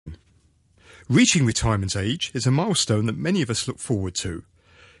Reaching retirement age is a milestone that many of us look forward to.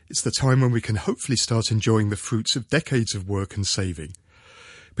 It's the time when we can hopefully start enjoying the fruits of decades of work and saving.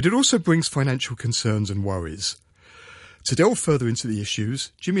 But it also brings financial concerns and worries. To delve further into the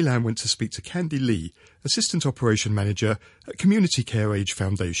issues, Jimmy Lam went to speak to Candy Lee, Assistant Operation Manager at Community Care Age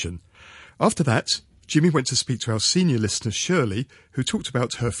Foundation. After that, Jimmy went to speak to our senior listener Shirley, who talked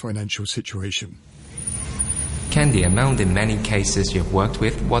about her financial situation. Candy, among the many cases you've worked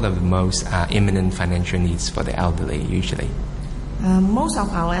with, what are the most imminent financial needs for the elderly usually? Most of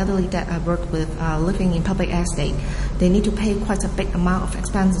our elderly that I work with are living in public estate. They need to pay quite a big amount of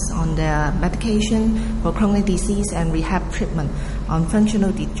expenses on their medication for chronic disease and rehab treatment on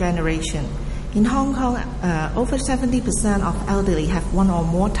functional degeneration. In Hong Kong, over 70% of elderly have one or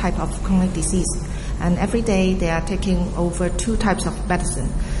more type of chronic disease, and every day they are taking over 2 types of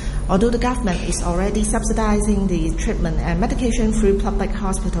medicine. Although the government is already subsidizing the treatment and medication through public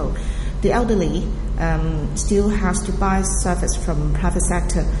hospital, the elderly still has to buy service from private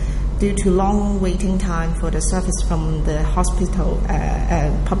sector due to long waiting time for the service from the hospital,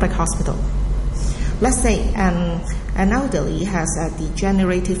 public hospital. Let's say an elderly has a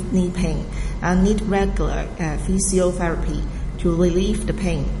degenerative knee pain and need regular physiotherapy to relieve the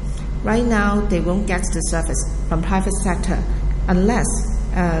pain. Right now, they won't get the service from private sector unless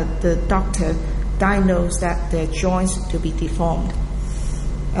the doctor diagnosed that their joints to be deformed.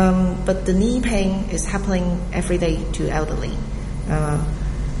 But the knee pain is happening every day to elderly.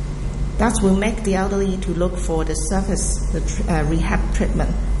 That will make the elderly to look for the service, the rehab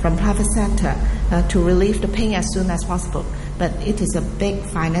treatment from private sector to relieve the pain as soon as possible. But it is a big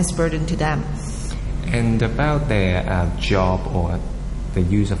finance burden to them. And about their job or the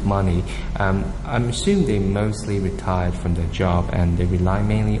use of money, I'm assuming they mostly retired from their job and they rely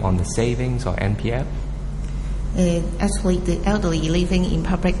mainly on the savings or NPF? Actually, the elderly living in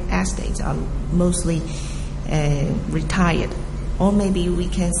public estates are mostly retired, or maybe we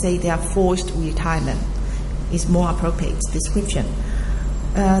can say they are forced retirement is more appropriate description.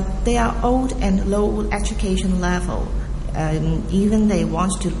 They are old and low education level. Even they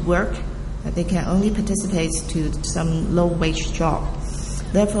want to work, they can only participate to some low wage job.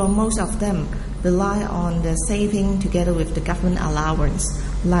 Therefore, most of them rely on the saving together with the government allowance,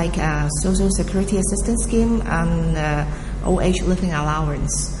 like Social Security Assistance Scheme and old age living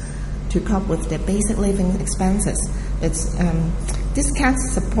allowance, to cope with their basic living expenses. This can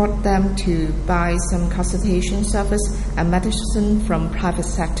support them to buy some consultation service and medicine from private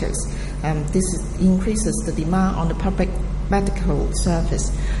sectors. This increases the demand on the public medical service.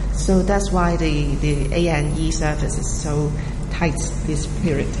 So that's why the A&E service is so tight this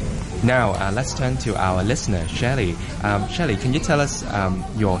period. Now, let's turn to our listener, Shelley. Shelley, can you tell us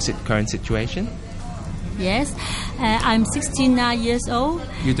your current situation? Yes, I'm 69 years old.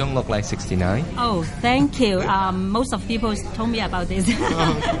 You don't look like 69. Oh, thank you. Most of people told me about this.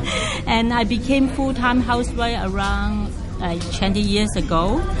 Oh. And I became full-time housewife around 20 years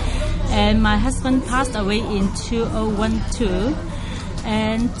ago. And my husband passed away in 2012.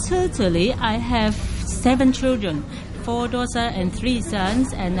 And totally, I have 7 children. 4 daughters and 3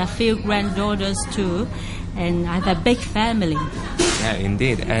 sons, and a few granddaughters too. And I have a big family. Yeah,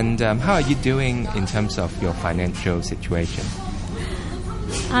 indeed. And how are you doing in terms of your financial situation?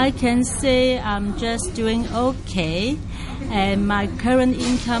 I can say I'm just doing okay. And my current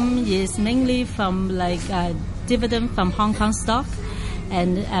income is mainly from dividend from Hong Kong stock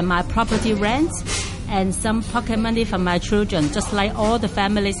and my property rent and some pocket money from my children, just like all the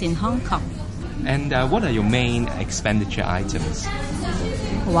families in Hong Kong. And what are your main expenditure items?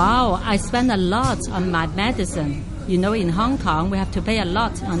 Wow, I spend a lot on my medicine. You know, in Hong Kong, we have to pay a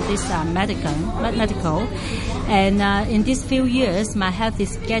lot on this medical. And in these few years, my health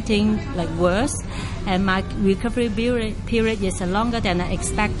is getting worse, and my recovery period is longer than I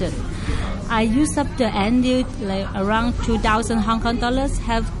expected. I used up the annual around 2,000 Hong Kong dollars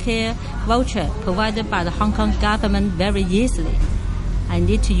healthcare voucher provided by the Hong Kong government very easily. I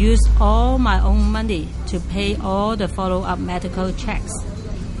need to use all my own money to pay all the follow-up medical checks.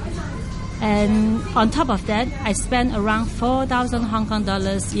 And on top of that, I spend around 4,000 Hong Kong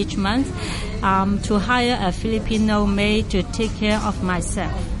dollars each month to hire a Filipino maid to take care of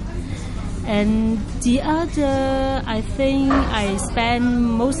myself. And the other, I think I spend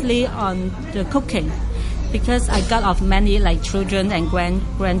mostly on the cooking. Because I got of many children and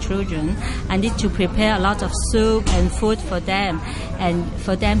grandchildren, I need to prepare a lot of soup and food for them, and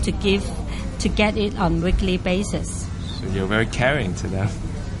for them to get it on weekly basis. So you're very caring to them.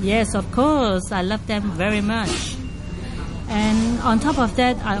 Yes, of course. I love them very much. And on top of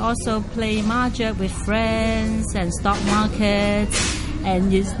that, I also play mahjong with friends and stock markets.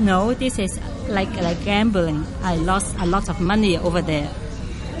 And this is like gambling. I lost a lot of money over there.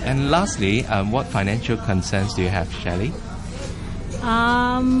 And lastly, what financial concerns do you have, Shelley?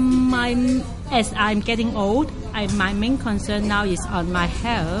 As I'm getting old, my main concern now is on my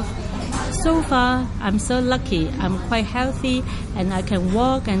health. So far, I'm so lucky. I'm quite healthy and I can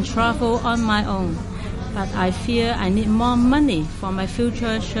walk and travel on my own. But I fear I need more money for my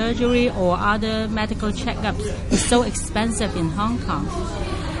future surgery or other medical checkups. It's so expensive in Hong Kong.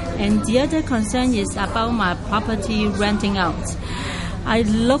 And the other concern is about my property renting out. I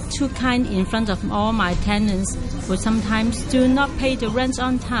look too kind in front of all my tenants who sometimes do not pay the rent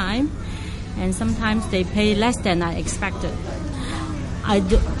on time, and sometimes they pay less than I expected.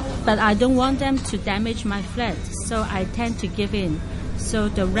 But I don't want them to damage my flat, so I tend to give in. So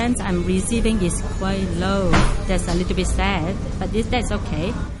the rent I'm receiving is quite low. That's a little bit sad, but that's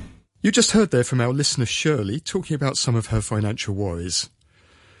okay. You just heard there from our listener Shirley talking about some of her financial worries.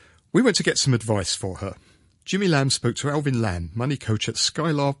 We went to get some advice for her. Jimmy Lam spoke to Alvin Lam, money coach at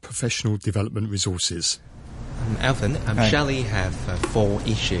Skylar Professional Development Resources. Alvin, Shelley have 4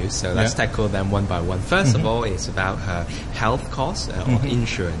 issues, so let's tackle them one by one. First of all, it's about her health costs or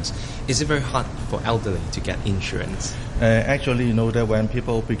insurance. Is it very hard for elderly to get insurance? Actually, you know that when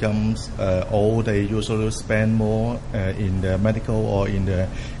people become old, they usually spend more in the medical or in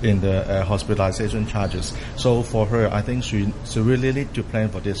the hospitalization charges. So for her, I think she really need to plan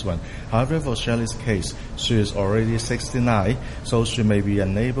for this one. However, for Shelley's case, she is already 69, so she may be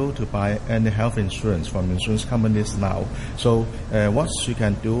unable to buy any health insurance from insurance companies now. So what she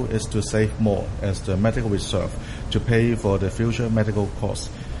can do is to save more as the medical reserve to pay for the future medical costs.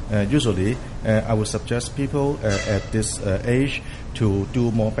 Usually, I would suggest people at this age to do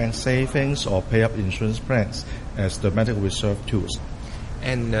more bank savings or pay up insurance plans as the medical reserve tools.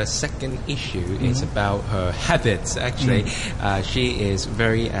 And the second issue is about her habits. Actually, she is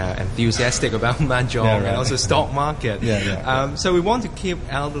very enthusiastic about mahjong and also stock market. So we want to keep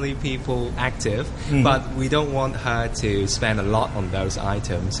elderly people active, but we don't want her to spend a lot on those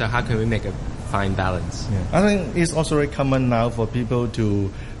items. So how can we make a fine balance? I think it's also very common now for people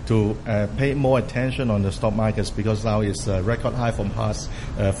to pay more attention on the stock markets because now it's a record high from past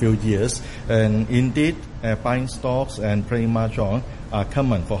few years. And indeed, buying stocks and playing mahjong are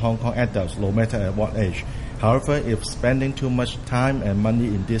common for Hong Kong adults, no matter at what age. However, if spending too much time and money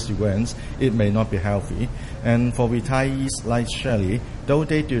in these events, it may not be healthy. And for retirees like Shelley, though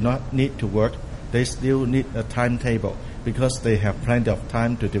they do not need to work, they still need a timetable because they have plenty of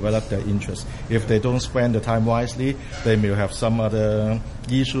time to develop their interests. If they don't spend the time wisely, they may have some other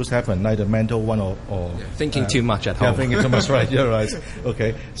issues happen, like the mental one or thinking too much at home. Yeah, thinking too much, right? You're right.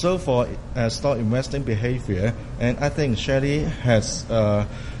 Okay. So for stock investing behavior, and I think Shelley has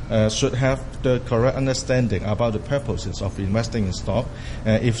should have the correct understanding about the purposes of investing in stock.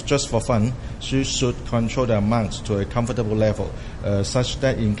 If just for fun, she should control the amount to a comfortable level, such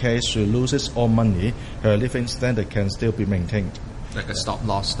that in case she loses all money, her living standard can still be maintained. Like a stop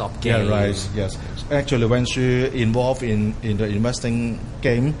loss, stop gain. Yeah, right. Yes. Actually, when she involved in the investing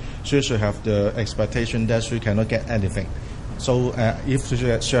game, she should have the expectation that she cannot get anything. So if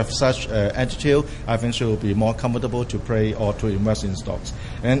she has such attitude, I think she will be more comfortable to play or to invest in stocks.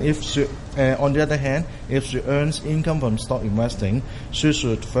 And if she, on the other hand, if she earns income from stock investing, she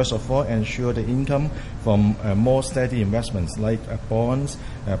should first of all ensure the income from more steady investments like bonds,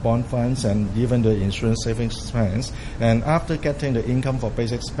 bond funds, and even the insurance savings plans. And after getting the income for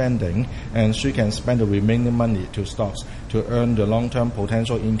basic spending, and she can spend the remaining money to stocks to earn the long-term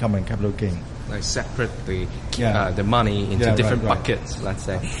potential income and capital gain. Like separately the money into different buckets, let's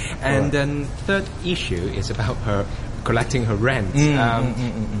say. And then third issue is about her collecting her rent.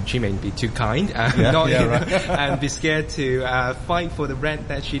 She may be too kind and be scared to fight for the rent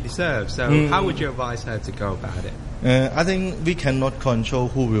that she deserves. So how would you advise her to go about it? I think we cannot control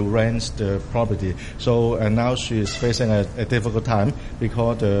who will rent the property. So now she is facing a difficult time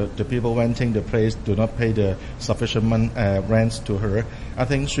because the people renting the place do not pay the sufficient rent to her. I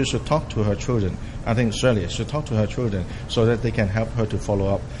think she should talk to her children. I think Shirley should talk to her children so that they can help her to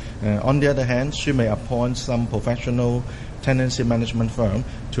follow up. On the other hand, she may appoint some professional tenancy management firm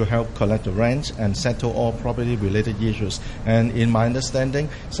to help collect the rent and settle all property-related issues. And in my understanding,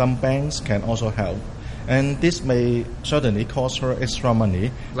 some banks can also help. And this may certainly cost her extra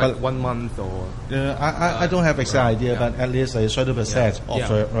money. Like 1 month or... I don't have exact idea, but at least a 30% of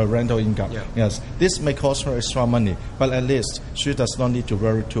her rental income. Yes, this may cost her extra money, but at least she does not need to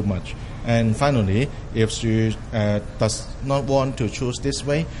worry too much. And finally, if she does not want to choose this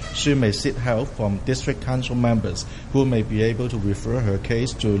way, she may seek help from district council members who may be able to refer her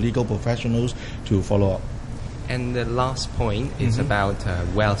case to legal professionals to follow up. And the last point is about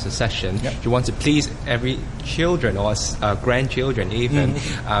wealth succession. Yep. She wants to please every children or grandchildren even,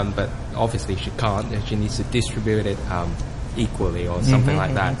 but obviously she can't. She needs to distribute it equally or something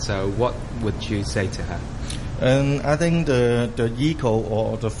like that. So what would you say to her? And I think the equal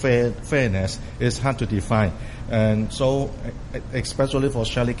or the fairness is hard to define. And so, especially for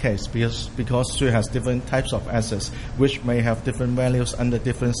Shelley's case, because she has different types of assets, which may have different values under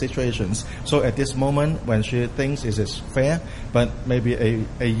different situations. So at this moment, when she thinks it is fair, but maybe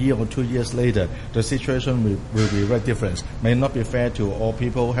a year or 2 years later, the situation will be very different. May not be fair to all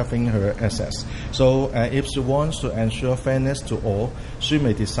people having her assets. So if she wants to ensure fairness to all, she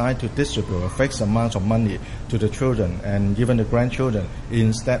may decide to distribute a fixed amount of money to the children and even the grandchildren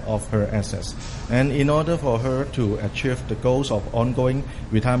instead of her assets. And in order for her to achieve the goals of ongoing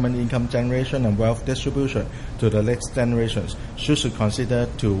retirement income generation and wealth distribution to the next generations, she should consider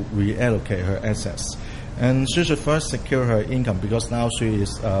to reallocate her assets. And she should first secure her income because now she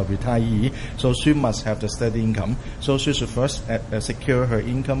is a retiree, so she must have the steady income. So she should first secure her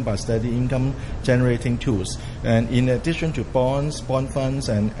income by steady income generating tools. And in addition to bonds, bond funds,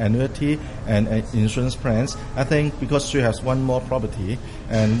 and annuity and insurance plans, I think because she has one more property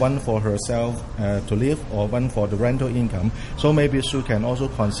and one for herself to live or one for the rental income, so maybe she can also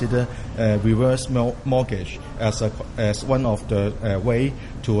consider reverse mortgage as one of the way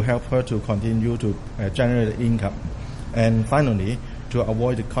to help her to continue to generate income. And finally, to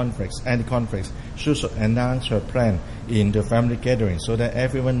avoid any conflicts, she should announce her plan in the family gathering so that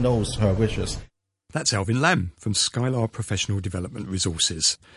everyone knows her wishes. That's Alvin Lam from Skylar Professional Development Resources.